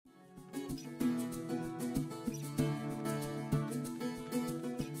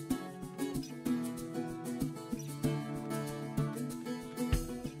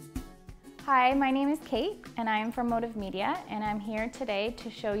Hi, my name is Kate and I'm from Motive Media, and I'm here today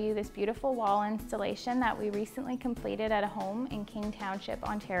to show you this beautiful wall installation that we recently completed at a home in King Township,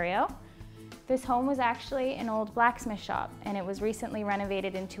 Ontario. This home was actually an old blacksmith shop and it was recently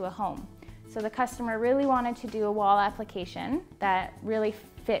renovated into a home. So the customer really wanted to do a wall application that really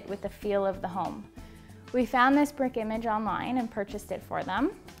fit with the feel of the home. We found this brick image online and purchased it for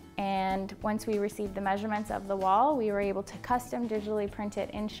them. And once we received the measurements of the wall, we were able to custom digitally print it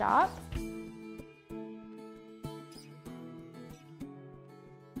in shop.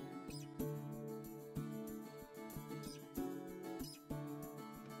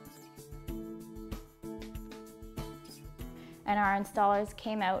 And our installers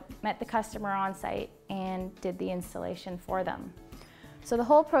came out, met the customer on site, and did the installation for them. So the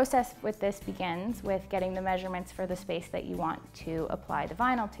whole process with this begins with getting the measurements for the space that you want to apply the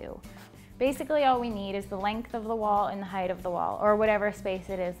vinyl to. Basically all we need is the length of the wall and the height of the wall, or whatever space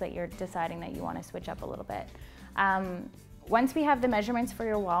it is that you're deciding that you want to switch up a little bit. Once we have the measurements for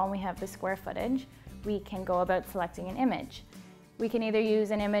your wall and we have the square footage, we can go about selecting an image. We can either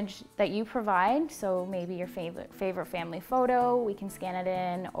use an image that you provide, so maybe your favorite family photo, we can scan it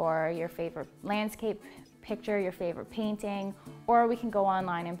in, or your favorite landscape picture, your favorite painting, or we can go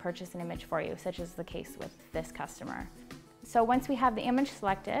online and purchase an image for you, such as the case with this customer. So once we have the image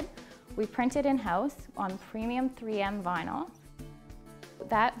selected, we print it in-house on premium 3M vinyl.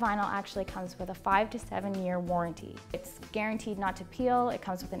 That vinyl actually comes with a 5 to 7 year warranty. It's guaranteed not to peel, it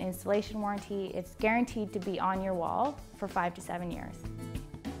comes with an installation warranty, it's guaranteed to be on your wall for 5 to 7 years.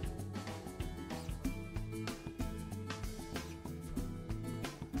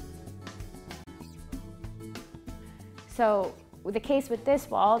 So with the case with this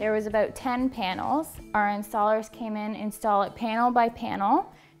wall, there was about 10 panels. Our installers came in, install it panel by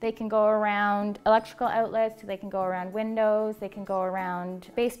panel. They can go around electrical outlets, they can go around windows, they can go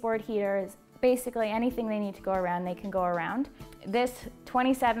around baseboard heaters. Basically anything they need to go around, they can go around. This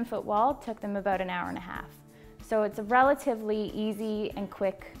 27-foot wall took them about an hour and a half. So it's a relatively easy and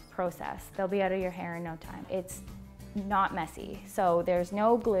quick process. They'll be out of your hair in no time. It's not messy. So there's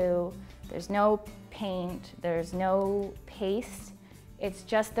no glue, there's no paint, there's no paste. It's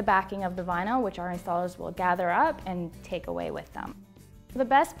just the backing of the vinyl, which our installers will gather up and take away with them. The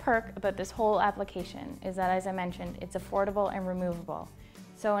best perk about this whole application is that, as I mentioned, it's affordable and removable.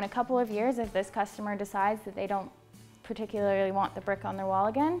 So in a couple of years, if this customer decides that they don't particularly want the brick on their wall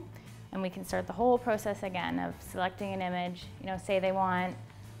again, and we can start the whole process again of selecting an image, say they want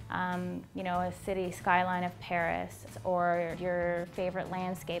a city skyline of Paris or your favorite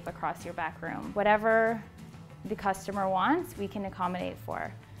landscape across your back room. Whatever the customer wants, we can accommodate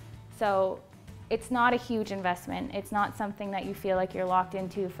for. So it's not a huge investment. It's not something that you feel like you're locked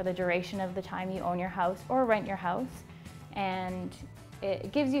into for the duration of the time you own your house or rent your house. And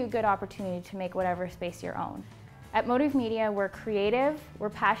it gives you a good opportunity to make whatever space your own. At Motive Media, we're creative, we're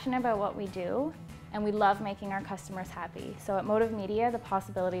passionate about what we do, and we love making our customers happy. So at Motive Media, the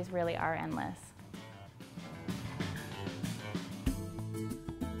possibilities really are endless.